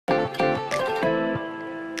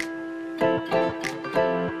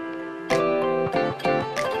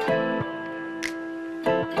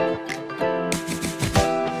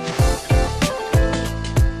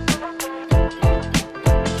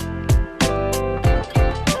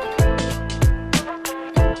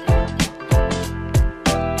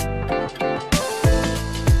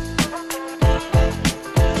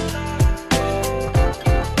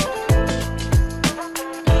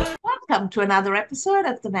to another episode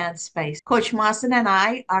of The Man's Space. Coach Maskin and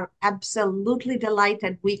I are absolutely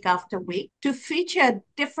delighted week after week to feature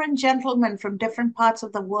different gentlemen from different parts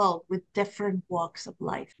of the world with different walks of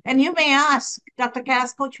life. And you may ask, Dr.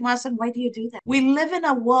 Cass, Coach Maskin, why do you do that? We live in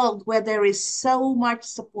a world where there is so much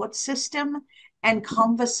support system and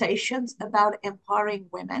conversations about empowering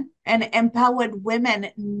women. And empowered women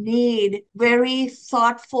need very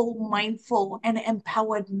thoughtful, mindful, and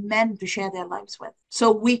empowered men to share their lives with.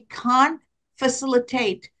 So we can't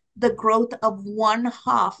facilitate the growth of one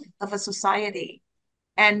half of a society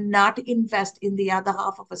and not invest in the other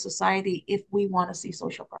half of a society if we want to see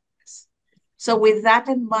social progress. So with that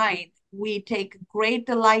in mind, we take great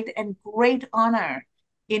delight and great honor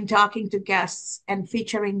in talking to guests and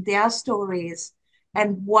featuring their stories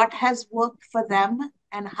and what has worked for them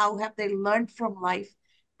and how have they learned from life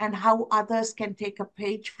and how others can take a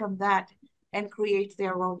page from that and create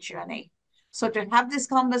their own journey. So to have this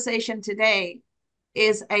conversation today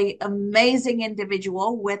is an amazing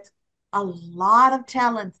individual with a lot of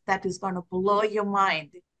talent that is going to blow your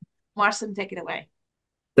mind. Marcin, take it away.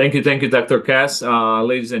 Thank you, Dr. Cass.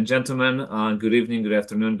 Ladies and gentlemen, good evening, good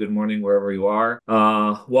afternoon, good morning, wherever you are.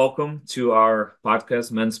 Welcome to our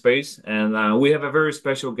podcast, Men's Space. And we have a very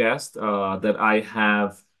special guest that I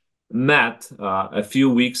have met a few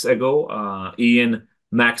weeks ago, IAN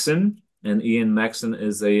MAKSIN. And IAN MAKSIN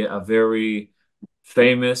is a very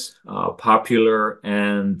famous, popular,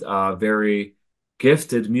 and very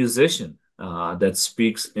gifted musician that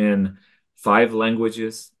speaks in 5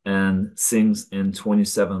 languages and sings in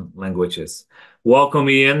 27 languages. Welcome,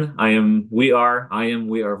 IAN. We are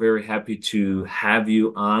very happy to have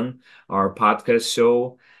you on our podcast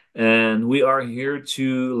show. And we are here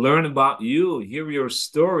to learn about you, hear your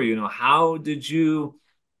story. You know, how did you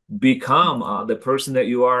become the person that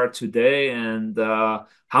you are today, and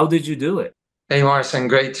how did you do it? Hey, Marcin,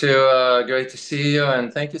 great to see you,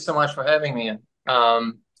 and thank you so much for having me.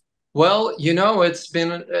 Well, you know, it's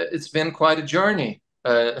been quite a journey.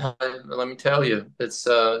 Let me tell you, it's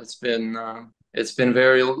been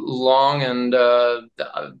very long, and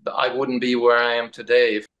I wouldn't be where I am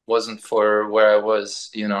today if it wasn't for where I was,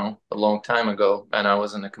 you know, a long time ago, and I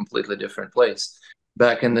was in a completely different place.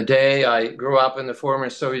 Back in the day, I grew up in the former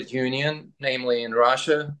Soviet Union, namely in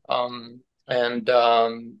Russia,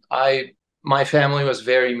 my family was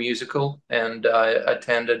very musical, and I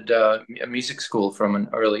attended a music school from an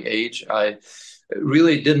early age. I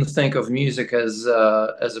really didn't think of music as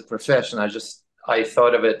a profession. I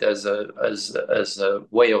thought of it as a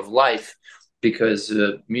way of life, because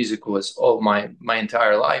music was my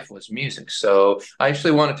entire life was music. So I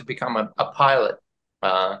actually wanted to become a pilot,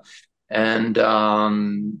 and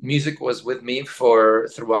music was with me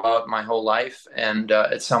throughout my whole life. And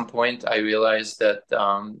at some point, I realized that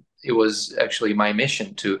it was actually my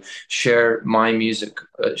mission to share my music,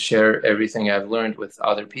 share everything I've learned with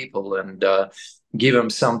other people, and give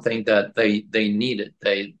them something that they needed,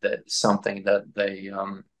 something that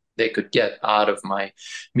they could get out of my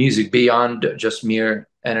music beyond just mere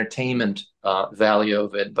entertainment value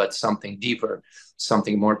of it, but something deeper,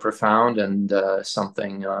 something more profound, and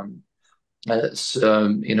something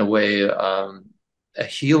in a way a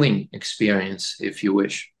healing experience, if you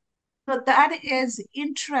wish. So that is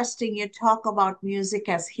interesting. You talk about music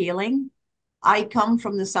as healing. I come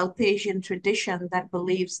from the South Asian tradition that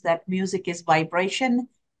believes that music is vibration,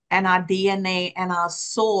 and our DNA and our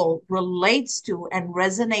soul relates to and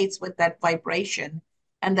resonates with that vibration.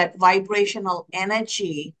 And that vibrational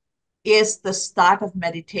energy is the start of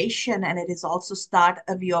meditation, and it is also start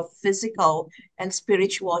of your physical and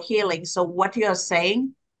spiritual healing. So what you're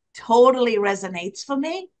saying totally resonates for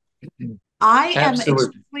me. I am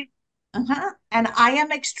extremely And I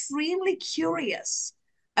am extremely curious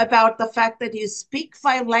about the fact that you speak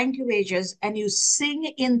 5 languages and you sing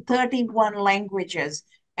in 31 languages.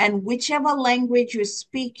 And whichever language you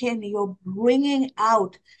speak in, you're bringing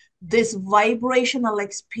out this vibrational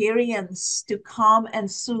experience to calm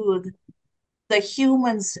and soothe the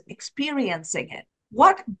humans experiencing it.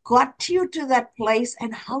 What got you to that place,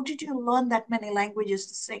 and how did you learn that many languages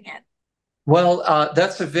to sing in? Well,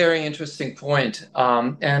 that's a very interesting point.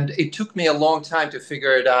 And it took me a long time to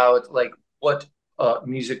figure it out, like what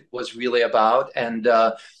music was really about. And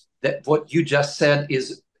that what you just said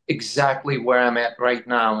is exactly where I'm at right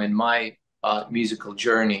now in my musical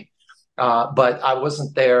journey. But I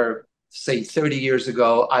wasn't there, say, 30 years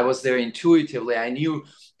ago. I was there intuitively. I knew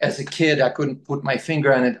as a kid, I couldn't put my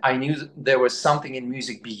finger on it. I knew there was something in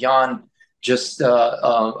music beyond just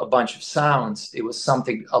a bunch of sounds. It was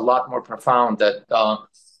something a lot more profound that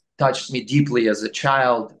touched me deeply as a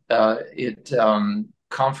child. It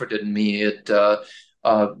comforted me. It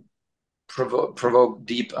provoke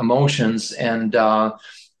deep emotions. And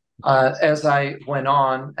as I went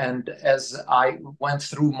on, and as I went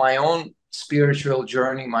through my own spiritual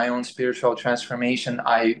journey, my own spiritual transformation,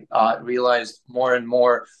 I realized more and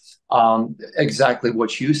more exactly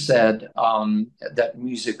what you said, that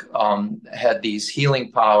music had these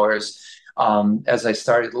healing powers. As I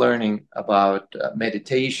started learning about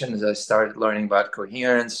meditation, as I started learning about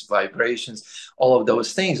coherence, vibrations, all of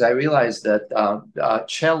those things, I realized that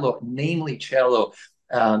cello, namely cello,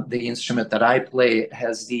 the instrument that I play,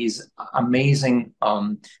 has these amazing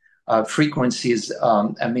frequencies,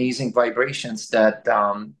 amazing vibrations that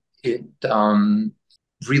it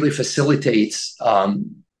really facilitates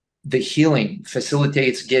the healing,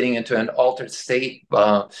 facilitates getting into an altered state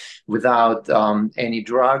without any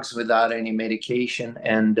drugs, without any medication,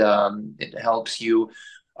 and it helps you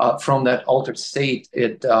from that altered state.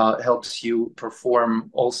 It helps you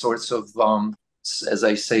perform all sorts of, as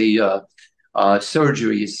I say,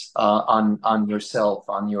 surgeries on yourself,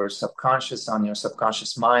 on your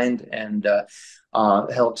subconscious mind, and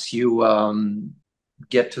helps you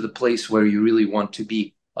get to the place where you really want to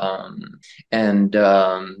be. And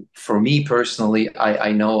for me personally,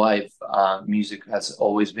 I know music has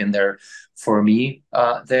always been there for me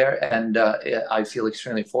there, and I feel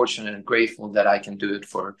extremely fortunate and grateful that I can do it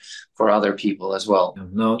for other people as well.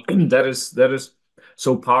 No, that is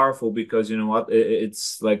so powerful, because you know what,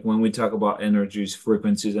 it's like when we talk about energies,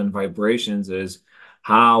 frequencies, and vibrations, is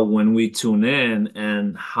how when we tune in,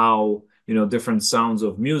 and how different sounds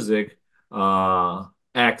of music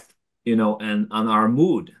act and on our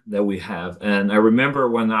mood that we have. And I remember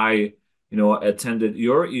when I attended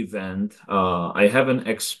your event, I haven't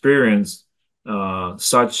experienced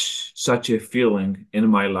such a feeling in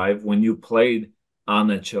my life when you played on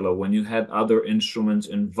a cello, when you had other instruments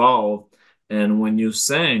involved, and when you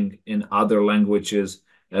sang in other languages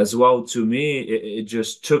as well. To me, it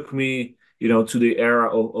just took me to the era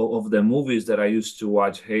of the movies that I used to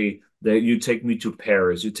watch. Hey, that you take me to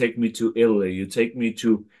Paris, you take me to Italy, you take me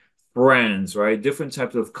to France, right? Different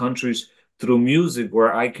types of countries through music,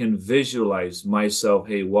 where I can visualize myself,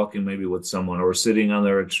 hey, walking maybe with someone, or sitting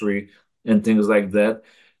under a tree, and things like that.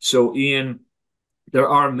 So, Ian, there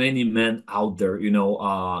are many men out there,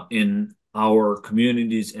 in our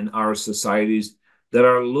communities, in our societies, that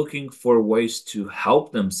are looking for ways to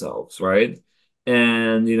help themselves, right?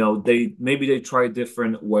 And they try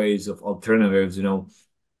different ways of alternatives.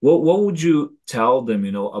 What would you tell them,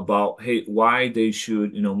 about, hey, why they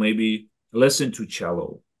should, maybe listen to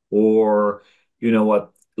cello, or,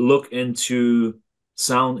 look into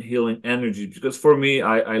sound healing energy? Because for me,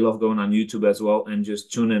 I love going on YouTube as well and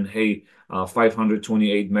just tune in, hey,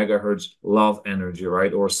 528 megahertz love energy,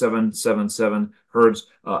 right? Or 777 hertz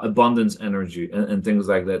abundance energy, and things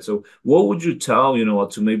like that. So what would you tell,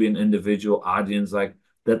 to maybe an individual audience like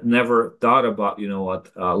that never thought about,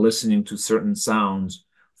 listening to certain sounds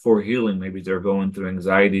for healing? Maybe they're going through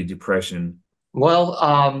anxiety, depression.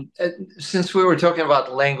 Well, since we were talking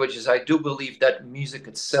about languages, I do believe that music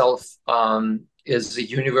itself is a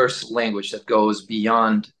universal language that goes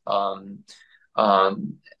beyond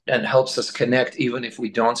and helps us connect, even if we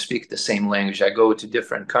don't speak the same language. I go to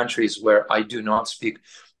different countries where I do not speak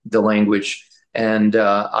the language, and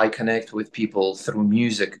I connect with people through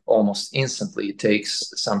music almost instantly. It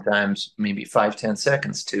takes sometimes maybe 5-10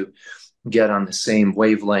 seconds to get on the same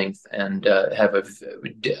wavelength and have a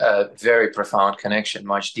very profound connection,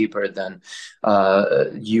 much deeper than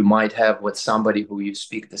you might have with somebody who you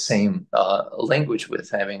speak the same language with,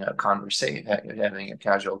 having a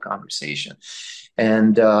casual conversation.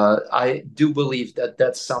 And I do believe that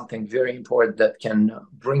that's something very important that can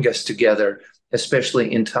bring us together,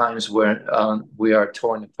 especially in times where we are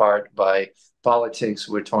torn apart by politics,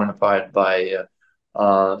 we're torn apart by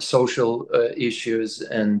social issues,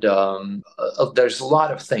 and there's a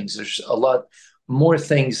lot of things. There's a lot more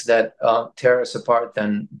things that tear us apart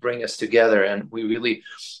than bring us together, and we really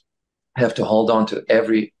have to hold on to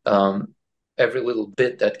every little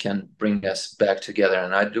bit that can bring us back together.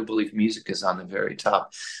 And I do believe music is on the very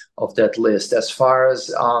top of that list. As far as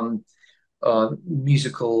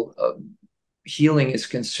musical healing is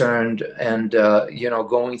concerned, and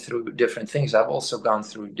going through different things, I've also gone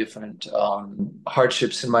through different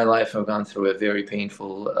hardships in my life. I've gone through a very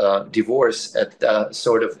painful divorce.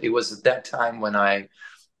 It was at that time when I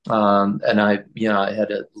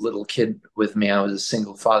had a little kid with me. I was a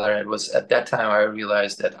single father. It was at that time I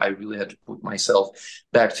realized that I really had to put myself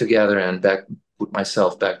back together, and put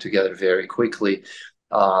myself back together very quickly.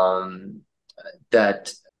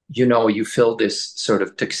 That you feel this sort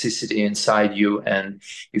of toxicity inside you, and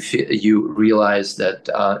you realize that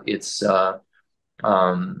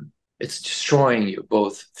it's destroying you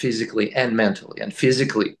both physically and mentally, and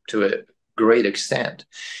physically to a great extent.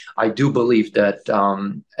 I do believe that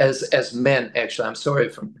as men, actually, I'm sorry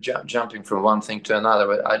for jumping from one thing to another,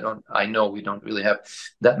 but I know we don't really have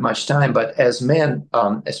that much time, but as men,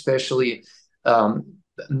 especially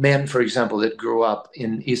men, for example, that grew up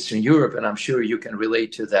in Eastern Europe, and I'm sure you can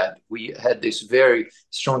relate to that, we had this very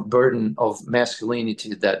strong burden of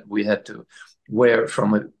masculinity that we had to wear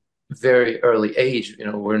from a very early age. You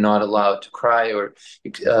know, we're not allowed to cry or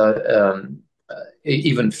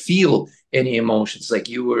even feel any emotions. Like,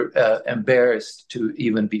 you were embarrassed to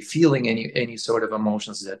even be feeling any sort of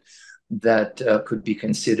emotions that could be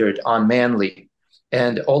considered unmanly.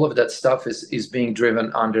 And all of that stuff is being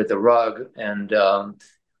driven under the rug and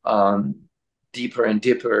deeper and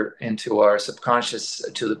deeper into our subconscious,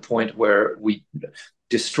 to the point where we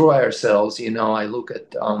destroy ourselves. You know, I look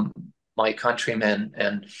at my countrymen,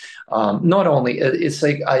 and not only, it's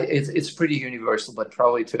like it's pretty universal, but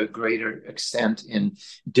probably to a greater extent in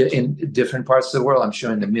different parts of the world. I'm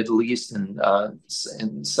sure in the Middle East and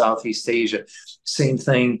in Southeast Asia, same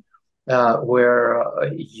thing, where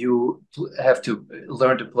you have to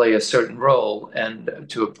learn to play a certain role, and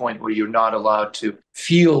to a point where you're not allowed to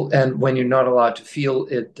feel. And when you're not allowed to feel,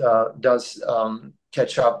 it does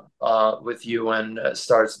catch up with you and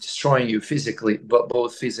starts destroying you physically, but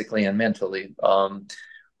both physically and mentally. And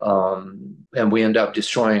we end up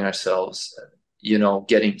destroying ourselves, you know,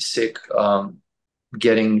 getting sick,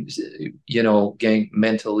 getting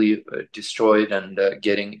mentally destroyed, and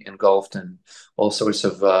getting engulfed in all sorts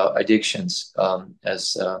of addictions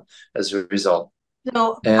as a result.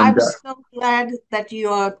 So I'm so glad that you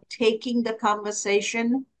are taking the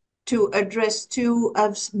conversation to address two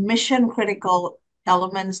of mission critical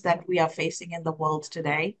elements that we are facing in the world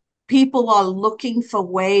today. People are looking for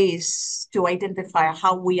ways to identify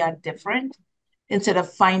how we are different instead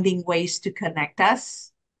of finding ways to connect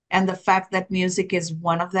us. And the fact that music is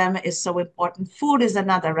one of them is so important. Food is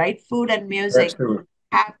another, right? Food and music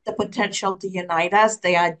have the potential to unite us.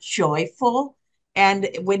 They are joyful. And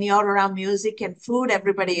when you're around music and food,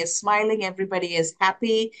 everybody is smiling, everybody is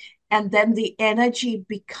happy. And then the energy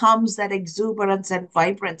becomes that exuberance and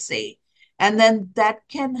vibrancy. And then that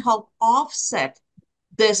can help offset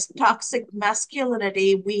this toxic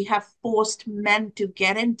masculinity we have forced men to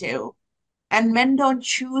get into. And men don't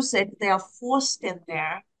choose it, they are forced in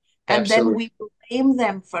there. And Absolutely. then we blame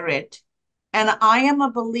them for it. And I am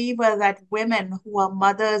a believer that women who are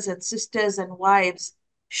mothers and sisters and wives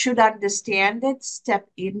should understand it, step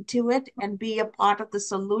into it, and be a part of the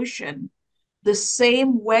solution. The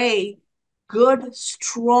same way good,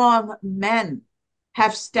 strong men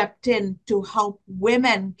have stepped in to help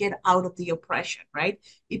women get out of the oppression, right?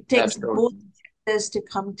 It takes both genders to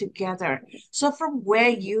come together. So from where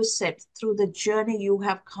you sit, through the journey you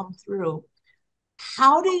have come through,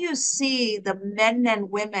 how do you see the men and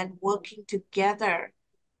women working together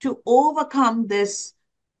to overcome this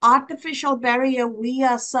artificial barrier we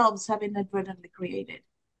ourselves have inadvertently created?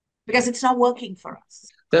 Because it's not working for us.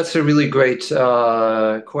 That's a really great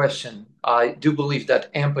question. I do believe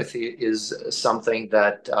that empathy is something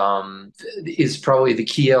that is probably the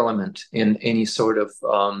key element in any sort of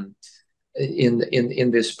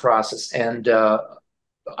in this process, and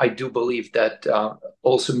I do believe that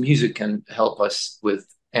also music can help us with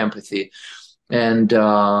empathy. And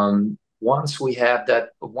once we have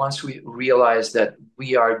that, once we realize that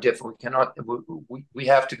we are different, we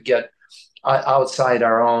have to get outside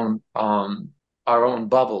our own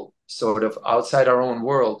bubble, sort of outside our own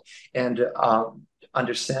world, and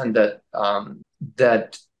understand that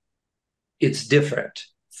that it's different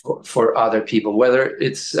for other people, whether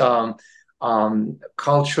it's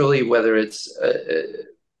culturally, whether it's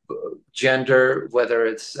gender, whether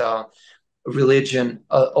it's religion,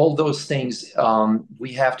 all those things.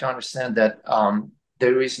 We have to understand that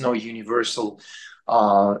there is no universal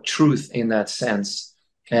truth in that sense,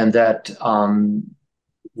 and that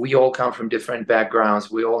we all come from different backgrounds,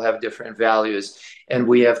 we all have different values, and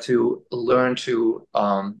we have to learn to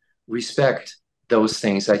respect those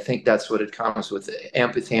things. I think that's what it comes with,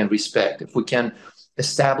 empathy and respect. If we can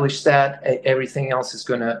establish that, everything else is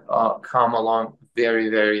going to come along very,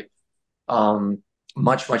 very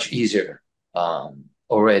much easier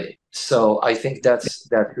already. So I think that's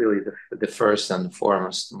really the first and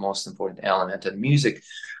foremost, most important element. And music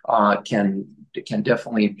can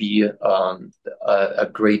definitely be a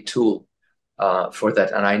great tool for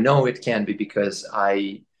that. And I know it can be, because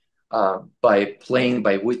by playing,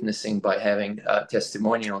 by witnessing, by having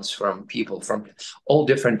testimonials from people from all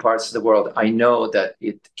different parts of the world, I know that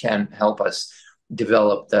it can help us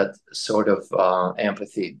develop that sort of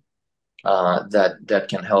empathy that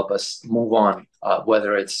can help us move on,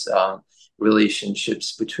 whether it's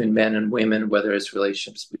relationships between men and women, whether it's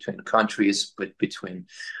relationships between countries, but between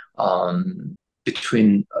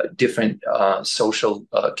different social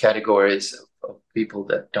categories of people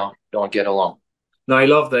that don't get along. No, I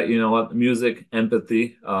love that, what music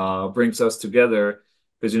empathy brings us together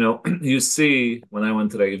because, you see when I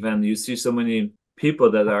went to the event, you see so many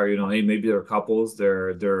people that are, hey, maybe they're couples,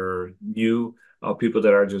 they're new people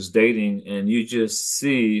that are just dating, and you just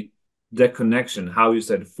see that connection, how you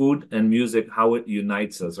said food and music, how it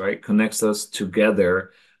unites us, right? Connects us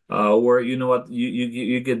together, where,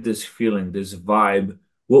 you get this feeling, this vibe,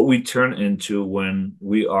 what we turn into when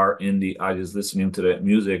we are in the audience listening to that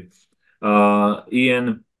music.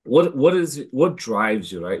 Ian, what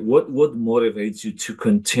drives you, right? What motivates you to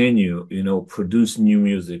continue, produce new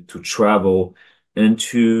music, to travel, and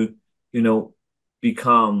to,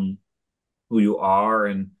 become who you are,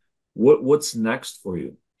 and what's next for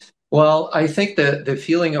you? Well, I think the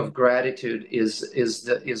feeling of gratitude is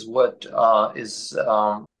what is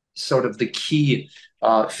sort of the key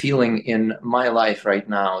feeling in my life right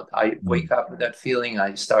now. I wake up with that feeling.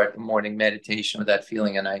 I start morning meditation with that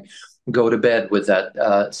feeling, and I go to bed with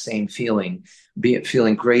that same feeling.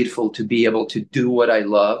 Feeling grateful to be able to do what I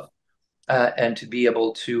love, and to be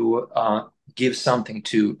able to give something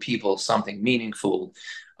to people, something meaningful,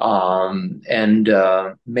 and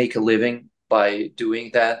make a living by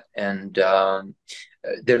doing that. And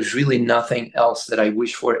there's really nothing else that I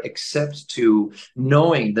wish for except to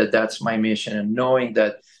knowing that that's my mission, and knowing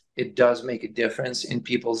that it does make a difference in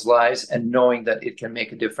people's lives, and knowing that it can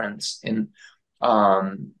make a difference in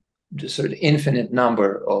the sort of infinite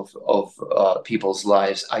number of people's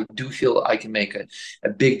lives. I do feel I can make a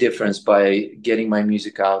big difference by getting my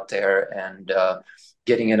music out there, and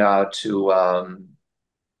getting it out to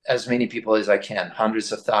as many people as I can,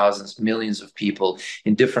 hundreds of thousands, millions of people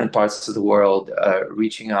in different parts of the world,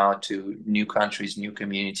 reaching out to new countries, new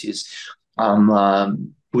communities,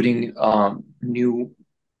 putting new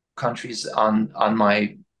countries on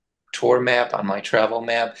my tour map, on my travel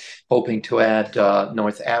map, hoping to add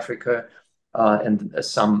North Africa and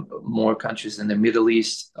some more countries in the Middle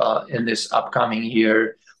East in this upcoming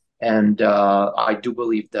year. And I do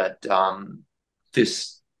believe that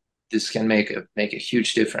this can make a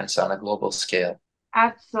huge difference on a global scale.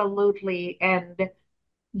 Absolutely. And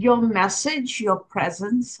your message, your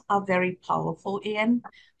presence are very powerful, Ian.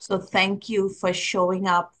 So thank you for showing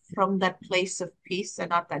up from that place of peace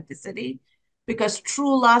and authenticity, because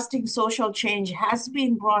true lasting social change has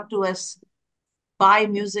been brought to us by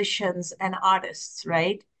musicians and artists,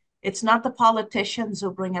 right? It's not the politicians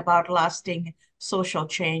who bring about lasting social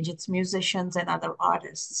change, it's musicians and other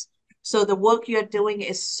artists. So the work you're doing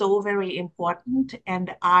is so very important,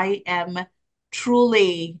 and I am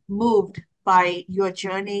truly moved by your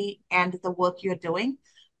journey and the work you're doing.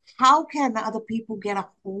 How can other people get a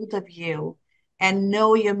hold of you and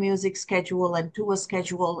know your music schedule and tour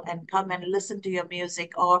schedule and come and listen to your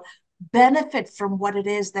music, or benefit from what it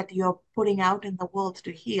is that you're putting out in the world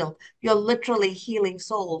to heal? You're literally healing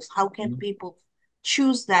souls. How can people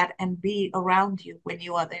choose that and be around you when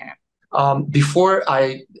you are there? Before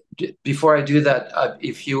I do that,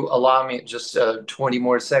 if you allow me just 20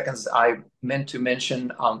 more seconds, I meant to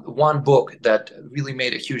mention one book that really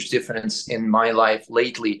made a huge difference in my life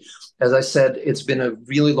lately. As I said, it's been a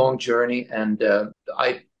really long journey, and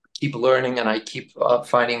I keep learning, and I keep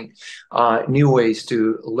finding new ways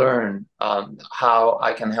to learn how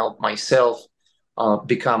I can help myself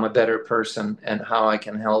become a better person, and how I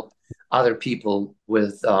can help other people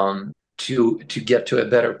with to get to a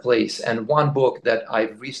better place. And one book that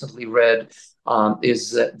I've recently read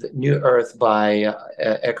is The New Earth by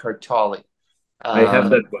Eckhart Tolle. I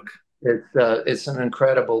have that book. It's an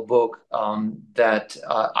incredible book that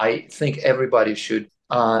I think everybody should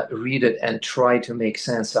read it and try to make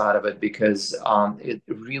sense out of it, because it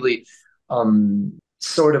really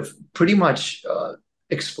sort of pretty much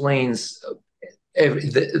explains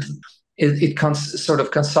it sort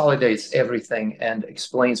of consolidates everything and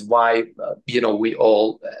explains why we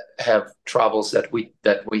all have troubles that we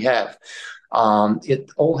have.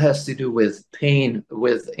 It all has to do with pain,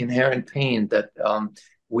 with inherent pain that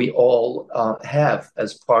we all have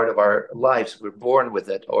as part of our lives. We're born with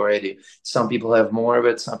it already. Some people have more of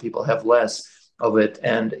it, some people have less of it,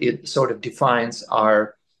 and it sort of defines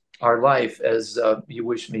our life. As you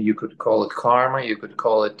wish me, you could call it karma, you could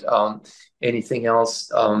call it anything else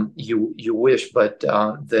you wish, but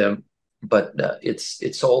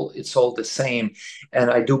it's all the same. And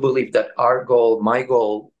I do believe that my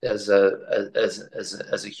goal as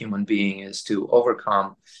a human being, is to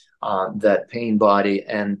overcome that pain body,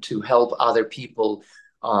 and to help other people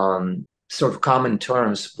sort of come in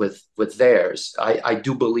terms with theirs. I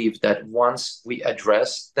do believe that once we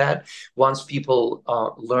address that, once people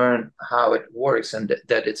learn how it works, and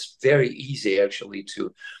that it's very easy actually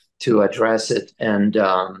to address it, and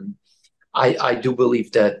I do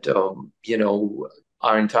believe that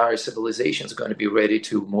our entire civilization is going to be ready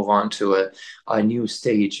to move on to a new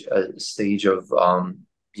stage, a stage of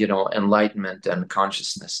enlightenment and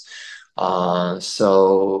consciousness.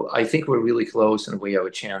 So I think we're really close, and we have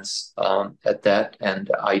a chance at that. And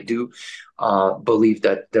I do believe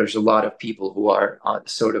that there's a lot of people who are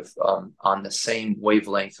sort of on the same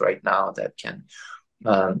wavelength right now that can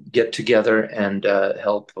get together and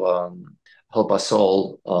help us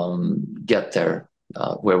all get there.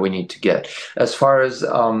 Where we need to get. As far as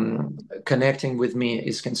connecting with me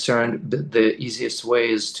is concerned, the easiest way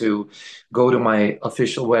is to go to my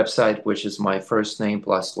official website, which is my first name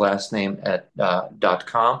plus last name at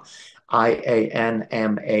 .com,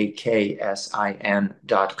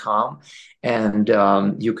 IANMAKSIN.com.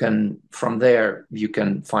 And you can, from there, you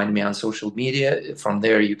can find me on social media. From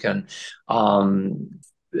there, you can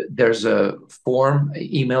there's a form,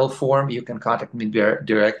 email form. You can contact me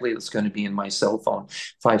directly. It's going to be in my cell phone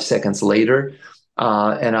 5 seconds later.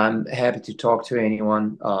 And I'm happy to talk to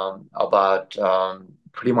anyone about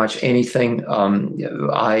pretty much anything.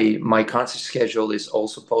 My concert schedule is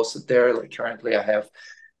also posted there. Like currently I have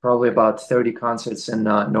probably about 30 concerts in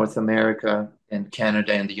North America and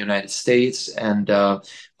Canada and the United States. And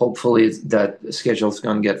hopefully that schedule is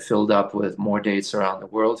going to get filled up with more dates around the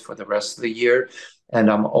world for the rest of the year. And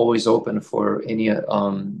I'm always open for any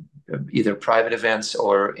either private events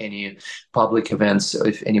or any public events.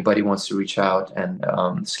 If anybody wants to reach out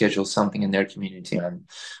and schedule something in their community, I'm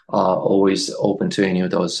always open to any of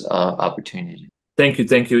those opportunities. Thank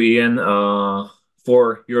you, Ian,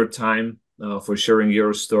 for your time, for sharing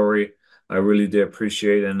your story. I really do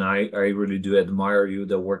appreciate it, and I really do admire you,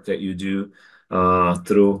 the work that you do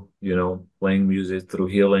through, playing music, through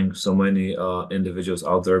healing so many individuals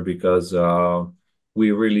out there, because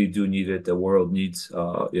we really do need it. The world needs,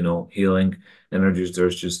 healing energies.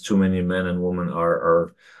 There's just too many men and women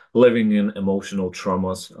are living in emotional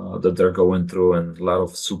traumas that they're going through, and a lot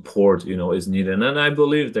of support, is needed. And I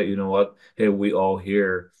believe that, hey, we all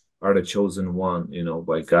here are the chosen one,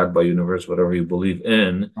 by God, by universe, whatever you believe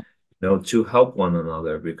in, to help one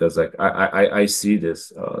another, because like I see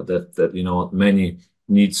this, that many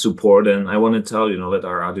need support. And I want to tell, let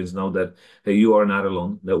our audience know that, hey, you are not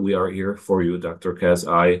alone, that we are here for you. Dr. Cass,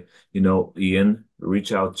 Ian,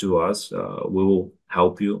 reach out to us. We will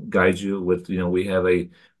help you, guide you with, we have a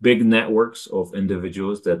big networks of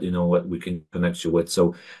individuals that, what we can connect you with.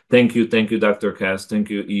 So thank you, Dr. Cass. Thank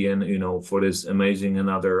you, Ian, for this amazing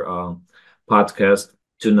another podcast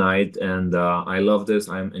tonight. And I love this.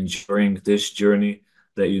 I'm enjoying this journey,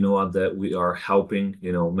 that that we are helping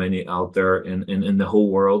many out there in the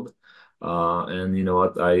whole world, and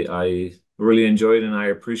I really enjoy it, and I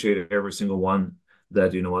appreciate every single one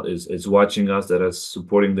that is watching us, that is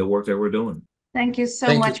supporting the work that we're doing. Thank you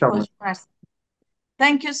so much, Coach Maskin.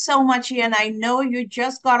 Thank you so much, Ian. I know you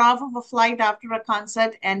just got off of a flight after a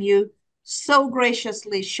concert, and you so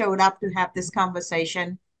graciously showed up to have this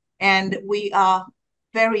conversation, and we are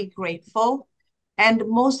very grateful. And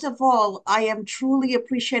most of all, I am truly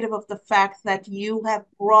appreciative of the fact that you have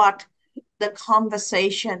brought the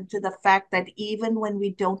conversation to the fact that even when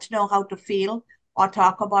we don't know how to feel or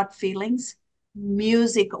talk about feelings,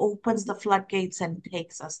 music opens the floodgates and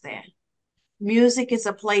takes us there. Music is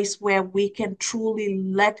a place where we can truly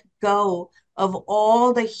let go of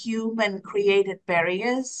all the human created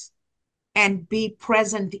barriers and be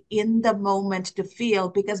present in the moment to feel,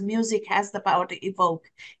 because music has the power to evoke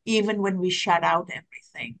even when we shut out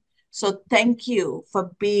everything. So thank you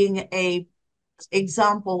for being an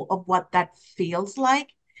example of what that feels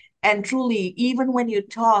like. And truly, even when you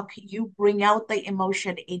talk, you bring out the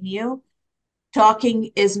emotion in you.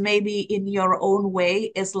 Talking is maybe in your own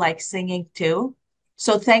way is like singing too.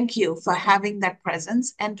 So thank you for having that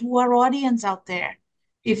presence. And to our audience out there,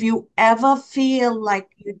 if you ever feel like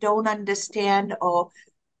you don't understand or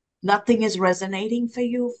nothing is resonating for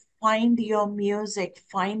you, find your music,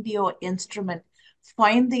 find your instrument,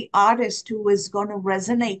 find the artist who is going to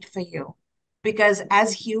resonate for you. Because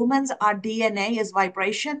as humans, our DNA is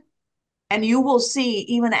vibration. And you will see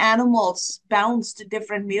even animals bounce to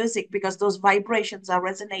different music because those vibrations are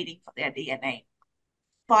resonating for their DNA.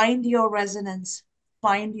 Find your resonance,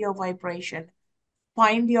 find your vibration,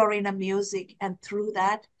 find your inner music, and through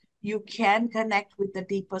that, you can connect with the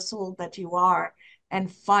deeper soul that you are and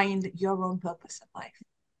find your own purpose in life.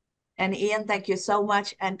 And Ian, thank you so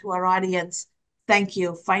much. And to our audience, thank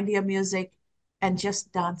you. Find your music and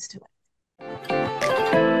just dance to it.